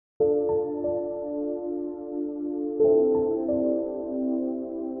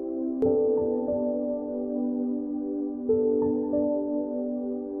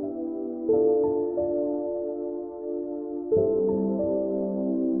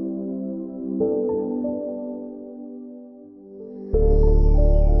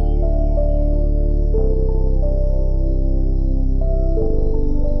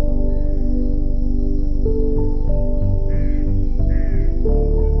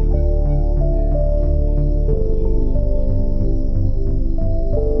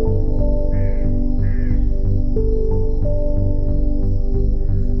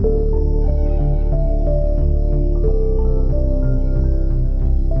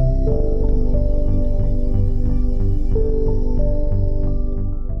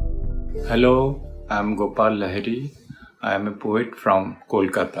Hello, I'm Gopal Lahiri. I am a poet from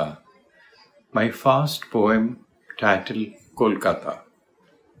Kolkata. My first poem titled Kolkata.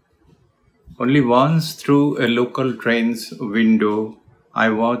 Only once through a local train's window, I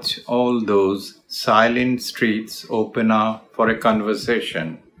watch all those silent streets open up for a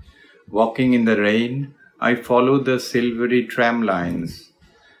conversation. Walking in the rain, I follow the silvery tram lines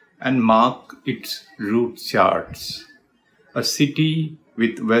and mark its route charts. A city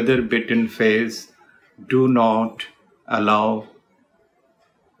with weather-bitten face do not allow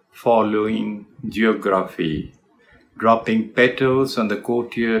following geography, dropping petals on the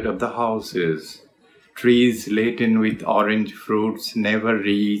courtyard of the houses. Trees laden with orange fruits never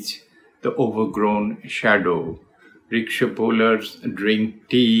reach the overgrown shadow. Rickshaw pullers drink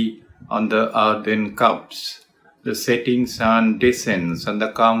tea on the earthen cups. The setting sun descends on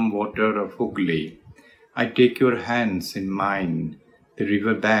the calm water of Hooghly. I take your hands in mine. The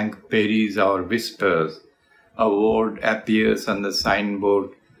riverbank buries our whispers. A word appears on the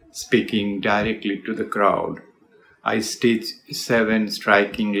signboard, speaking directly to the crowd. I stitch 7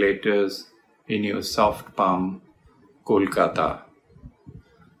 striking letters in your soft palm, Kolkata.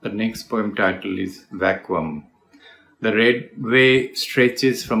 The next poem title is Vacuum. The red way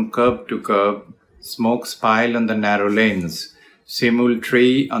stretches from curb to curb. Smokes pile on the narrow lanes. Simul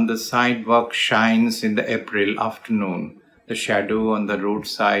tree on the sidewalk shines in the April afternoon. The shadow on the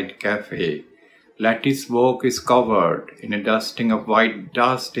roadside cafe. Lattice work is covered in a dusting of white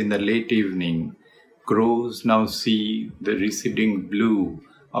dust in the late evening. Crows now see the receding blue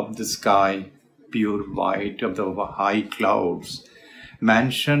of the sky, pure white of the high clouds.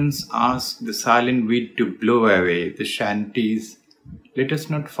 Mansions ask the silent wind to blow away the shanties. Let us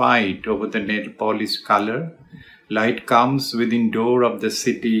not fight over the nail polish color. Light comes within door of the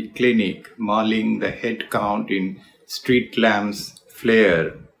city clinic, mulling the head count in street lamps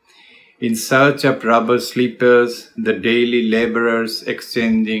flare. In search of rubber sleepers, the daily laborers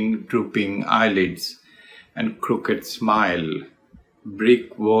exchanging drooping eyelids and crooked smile.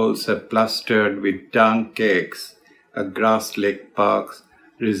 Brick walls are plastered with dung cakes. A grass lake park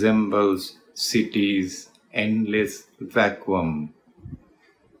resembles city's endless vacuum.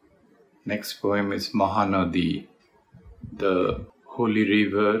 Next poem is Mahanadi, the holy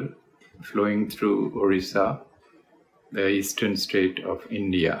river flowing through Orissa, the eastern state of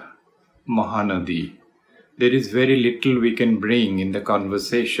India. Mahanadi. There is very little we can bring in the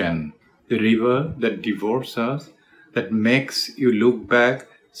conversation. The river that devours us, that makes you look back,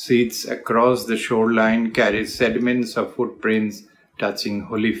 sits across the shoreline, carries sediments of footprints touching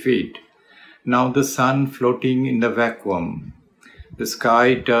holy feet. Now the sun floating in the vacuum. The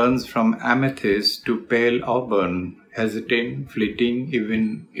sky turns from amethyst to pale auburn, hesitant, fleeting,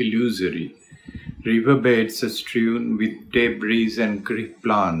 even illusory. Riverbeds are strewn with debris and creek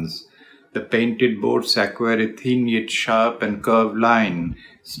plants. The painted boards acquire a thin yet sharp and curved line,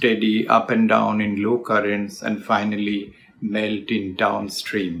 steady up and down in low currents and finally melt in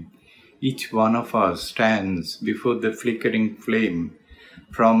downstream. Each one of us stands before the flickering flame.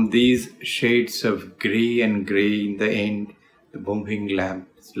 From these shades of grey and grey in the end, the moving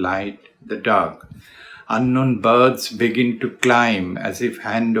lamps light the dark. Unknown birds begin to climb as if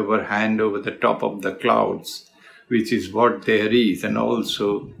hand over the top of the clouds, which is what there is and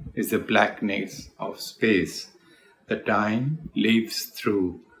also is the blackness of space. The time lives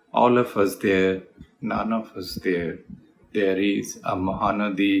through all of us there, none of us there. There is a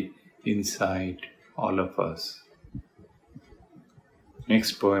Mahanadi inside all of us.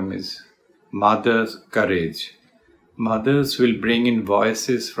 Next poem is Mother's Courage. Mothers will bring in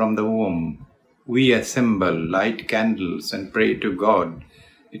voices from the womb. We assemble, light candles and pray to God.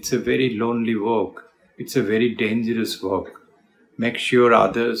 It's a very lonely walk. It's a very dangerous walk. Make sure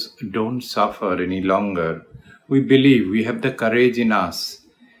others don't suffer any longer. We believe we have the courage in us.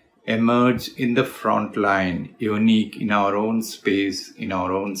 Emerge in the front line, unique in our own space, in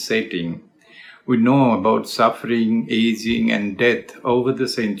our own setting. We know about suffering, aging and death over the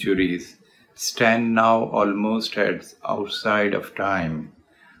centuries. Stand now almost outside of time.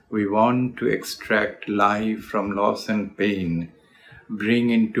 We want to extract life from loss and pain, bring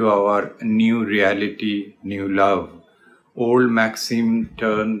into our new reality, new love. Old maxim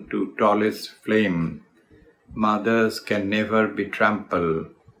turn to tallest flame. Mothers can never be trampled,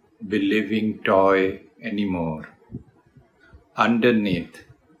 be living toy anymore. Underneath.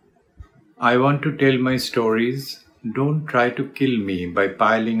 I want to tell my stories. Don't try to kill me by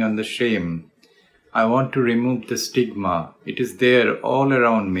piling on the shame. I want to remove the stigma. It is there all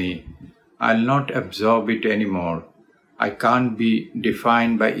around me. I'll not absorb it anymore. I can't be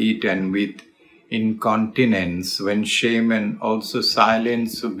defined by it, and with incontinence, when shame and also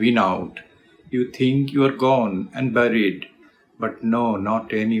silence win out. You think you are gone and buried, but no,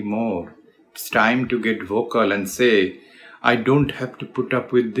 not anymore. It's time to get vocal and say, I don't have to put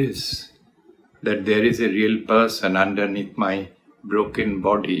up with this. That there is a real person underneath my broken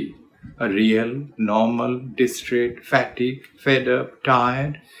body. A real, normal, distraught, fatigued, fed up,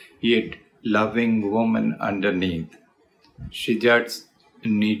 tired, yet loving woman underneath. She just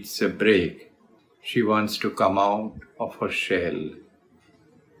needs a break. She wants to come out of her shell.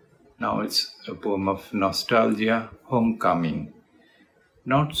 Now it's a poem of nostalgia, homecoming.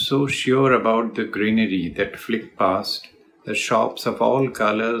 Not so sure about the greenery that flick past, the shops of all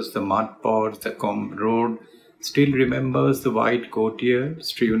colors, the mud pots, the road, still remembers the white courtyard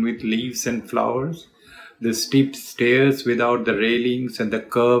strewn with leaves and flowers, the steep stairs without the railings and the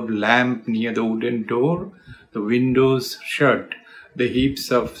curved lamp near the wooden door, the windows shut, the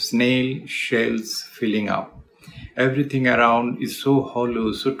heaps of snail shells filling up. Everything around is so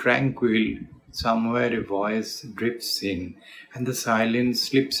hollow, so tranquil. Somewhere a voice drifts in, and the silence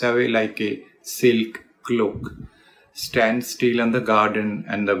slips away like a silk cloak. Stand still on the garden,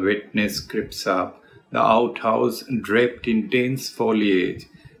 and the wetness creeps up. The outhouse draped in dense foliage.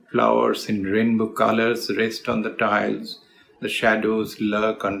 Flowers in rainbow colors rest on the tiles. The shadows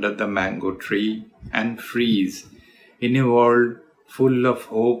lurk under the mango tree and freeze. In a world full of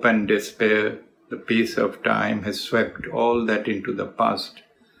hope and despair, the pace of time has swept all that into the past.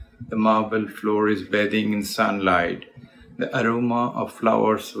 The marble floor is bathing in sunlight. The aroma of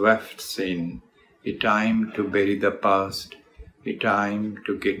flowers wafts in. A time to bury the past. A time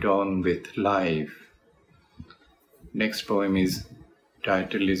to get on with life. Next poem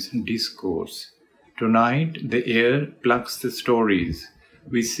title is Discourse. Tonight the air plucks the stories.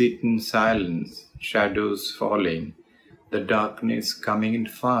 We sit in silence, shadows falling. The darkness coming in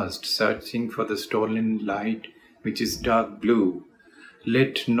fast, searching for the stolen light which is dark blue.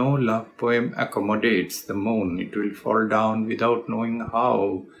 Let no love poem accommodates the moon, it will fall down without knowing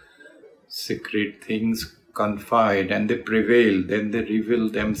how. Secret things confide and they prevail, then they reveal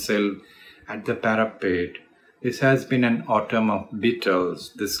themselves at the parapet. This has been an autumn of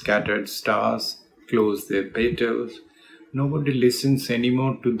beetles. The scattered stars close their petals. Nobody listens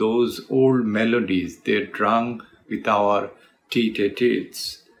anymore to those old melodies. They're drunk with our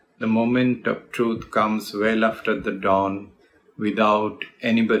tete-a-tetes. The moment of truth comes well after the dawn, without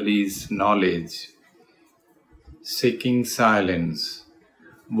anybody's knowledge. Seeking silence.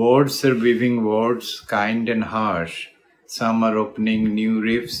 Words are weaving words, kind and harsh. Some are opening new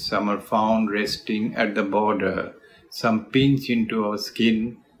rifts, some are found resting at the border. Some pinch into our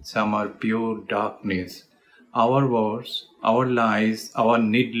skin, some are pure darkness. Our wars, our lies, our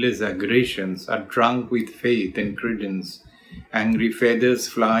needless aggressions are drunk with faith and credence. Angry feathers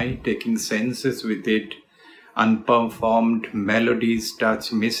fly, taking senses with it. Unperformed melodies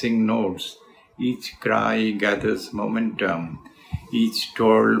touch missing notes. Each cry gathers momentum, each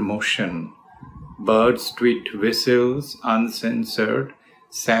twirl motion. Birds tweet whistles uncensored.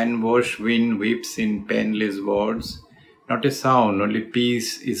 Sand-washed wind weeps in painless words. Not a sound, only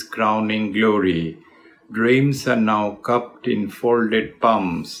peace is crowning glory. Dreams are now cupped in folded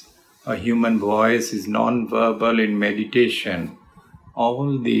palms. A human voice is non-verbal in meditation.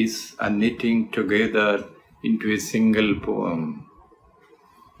 All these are knitting together into a single poem.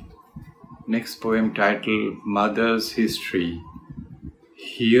 Next poem titled Mother's History.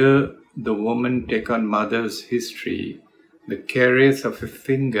 Here the woman take on mother's history, the caress of a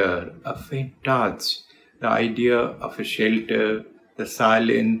finger, a faint touch, the idea of a shelter, the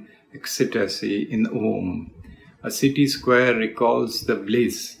silent ecstasy in the womb. A city square recalls the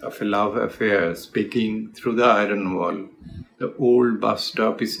bliss of a love affair speaking through the iron wall. The old bus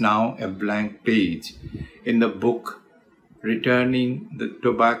stop is now a blank page. In the book, returning the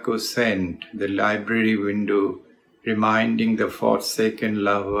tobacco scent, the library window, reminding the forsaken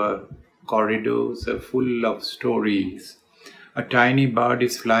lover, corridors are full of stories. A tiny bird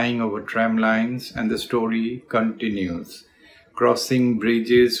is flying over tram lines and the story continues. Crossing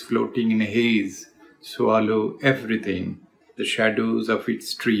bridges, floating in a haze, swallow everything. The shadows of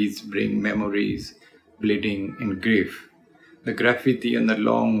its trees bring memories, bleeding in grief. The graffiti on the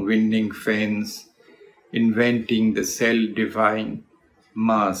long winding fence, inventing the cell-divine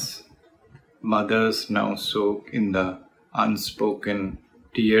mass. Mothers now soak in the unspoken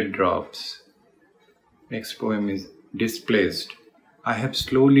teardrops. Next poem is Displaced. I have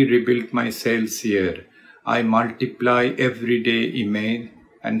slowly rebuilt my cells here. I multiply everyday image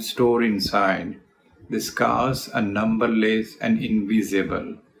and store inside. The scars are numberless and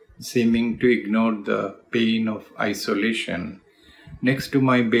invisible, seeming to ignore the pain of isolation. Next to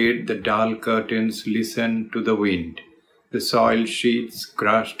my bed, the dull curtains listen to the wind. The soiled sheets,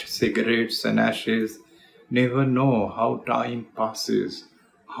 crushed cigarettes and ashes never know how time passes,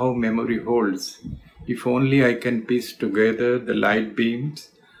 how memory holds. If only I can piece together the light beams.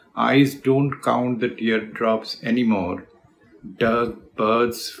 Eyes don't count the teardrops anymore. Dark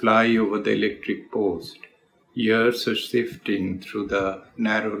birds fly over the electric post. Years are sifting through the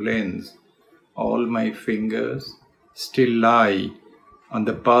narrow lens. All my fingers still lie on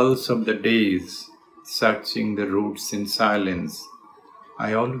the pulse of the days, searching the roots in silence.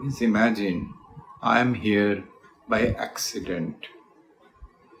 I always imagine I am here by accident.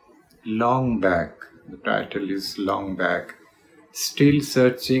 Long back, the title is Long Back, still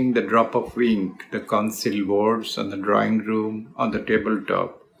searching the drop of ink, the concealed words on the drawing room, on the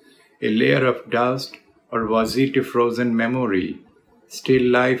tabletop. A layer of dust, or was it a frozen memory? Still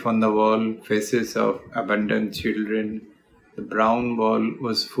life on the wall, faces of abandoned children. The brown wall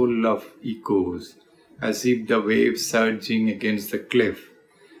was full of echoes, as if the waves surging against the cliff.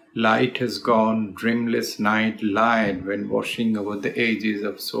 Light has gone, dreamless night lied when washing over the edges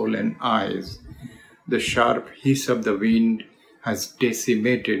of soul and eyes. The sharp hiss of the wind has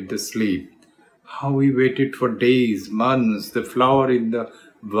decimated the sleep. How we waited for days, months, the flower in the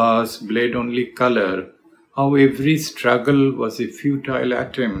vase bled only color. How every struggle was a futile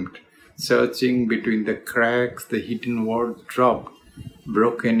attempt, searching between the cracks the hidden words dropped,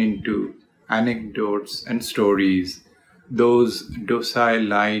 broken into anecdotes and stories. Those docile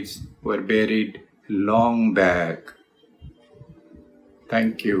lights were buried long back.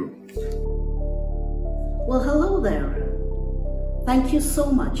 Thank you. Well, hello there. Thank you so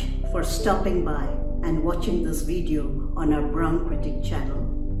much for stopping by and watching this video on our Brown Critic channel.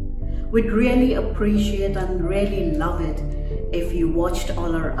 We'd really appreciate and really love it if you watched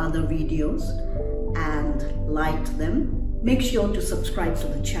all our other videos and liked them. Make sure to subscribe to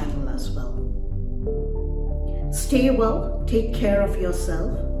the channel as well. Stay well, take care of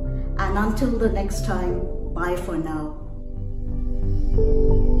yourself, and until the next time, bye for now.